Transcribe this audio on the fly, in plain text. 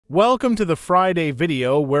Welcome to the Friday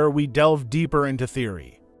video where we delve deeper into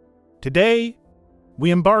theory. Today,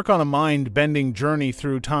 we embark on a mind-bending journey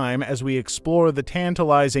through time as we explore the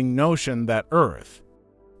tantalizing notion that Earth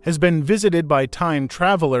has been visited by time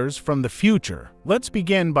travelers from the future. Let's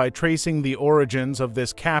begin by tracing the origins of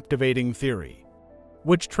this captivating theory,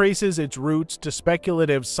 which traces its roots to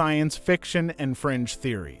speculative science fiction and fringe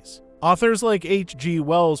theories. Authors like H.G.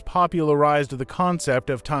 Wells popularized the concept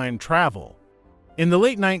of time travel in the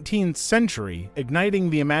late 19th century, igniting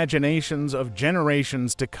the imaginations of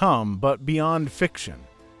generations to come. But beyond fiction,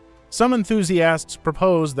 some enthusiasts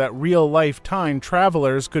propose that real-life time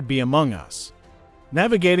travelers could be among us,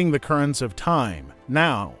 navigating the currents of time.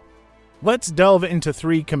 Now, let's delve into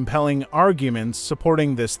three compelling arguments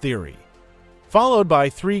supporting this theory, followed by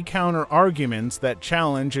three counter-arguments that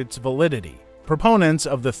challenge its validity. Proponents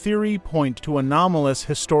of the theory point to anomalous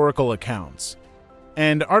historical accounts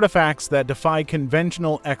and artifacts that defy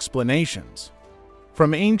conventional explanations,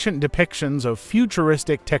 from ancient depictions of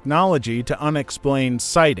futuristic technology to unexplained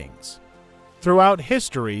sightings. Throughout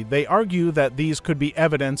history, they argue that these could be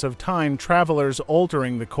evidence of time travelers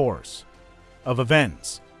altering the course of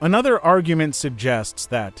events. Another argument suggests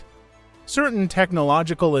that certain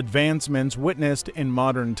technological advancements witnessed in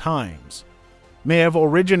modern times may have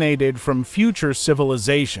originated from future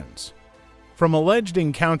civilizations, from alleged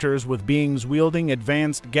encounters with beings wielding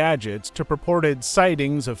advanced gadgets to purported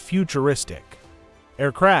sightings of futuristic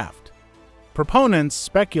aircraft. Proponents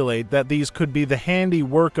speculate that these could be the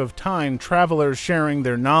handiwork of time travelers sharing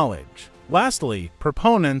their knowledge. Lastly,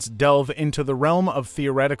 proponents delve into the realm of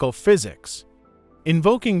theoretical physics,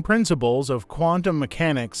 invoking principles of quantum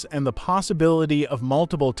mechanics and the possibility of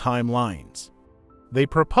multiple timelines. They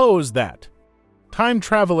propose that time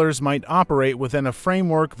travelers might operate within a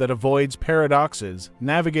framework that avoids paradoxes,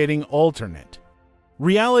 navigating alternate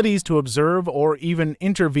realities to observe or even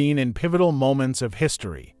intervene in pivotal moments of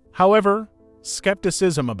history. However,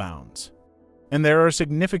 skepticism abounds, and there are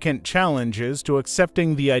significant challenges to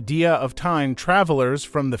accepting the idea of time travelers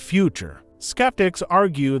from the future. Skeptics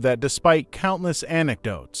argue that despite countless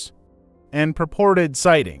anecdotes and purported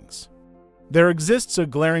sightings, there exists a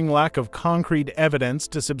glaring lack of concrete evidence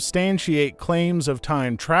to substantiate claims of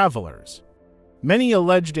time travelers. Many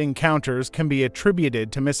alleged encounters can be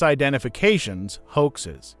attributed to misidentifications,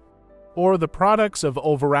 hoaxes, or the products of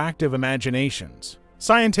overactive imaginations.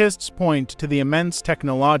 Scientists point to the immense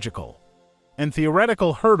technological and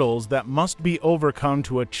theoretical hurdles that must be overcome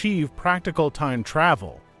to achieve practical time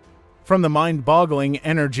travel, from the mind-boggling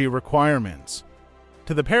energy requirements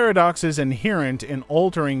to the paradoxes inherent in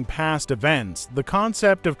altering past events. The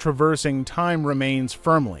concept of traversing time remains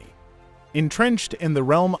firmly entrenched in the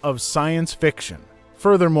realm of science fiction.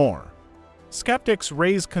 Furthermore, skeptics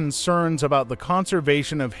raise concerns about the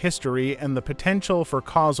conservation of history and the potential for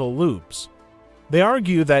causal loops. They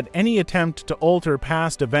argue that any attempt to alter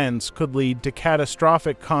past events could lead to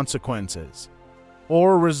catastrophic consequences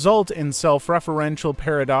or result in self-referential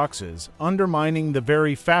paradoxes, undermining the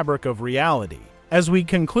very fabric of reality. As we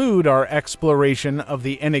conclude our exploration of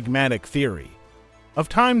the enigmatic theory of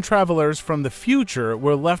time travelers from the future,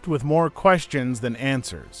 we're left with more questions than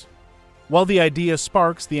answers. While the idea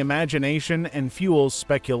sparks the imagination and fuels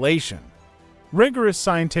speculation, rigorous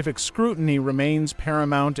scientific scrutiny remains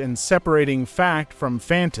paramount in separating fact from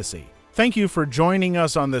fantasy. Thank you for joining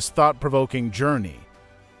us on this thought-provoking journey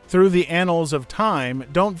through the annals of time.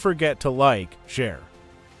 Don't forget to like, share,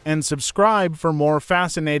 and subscribe for more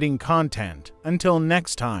fascinating content. Until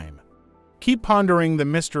next time, keep pondering the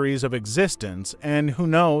mysteries of existence, and who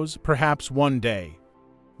knows, perhaps one day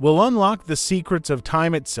we'll unlock the secrets of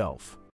time itself.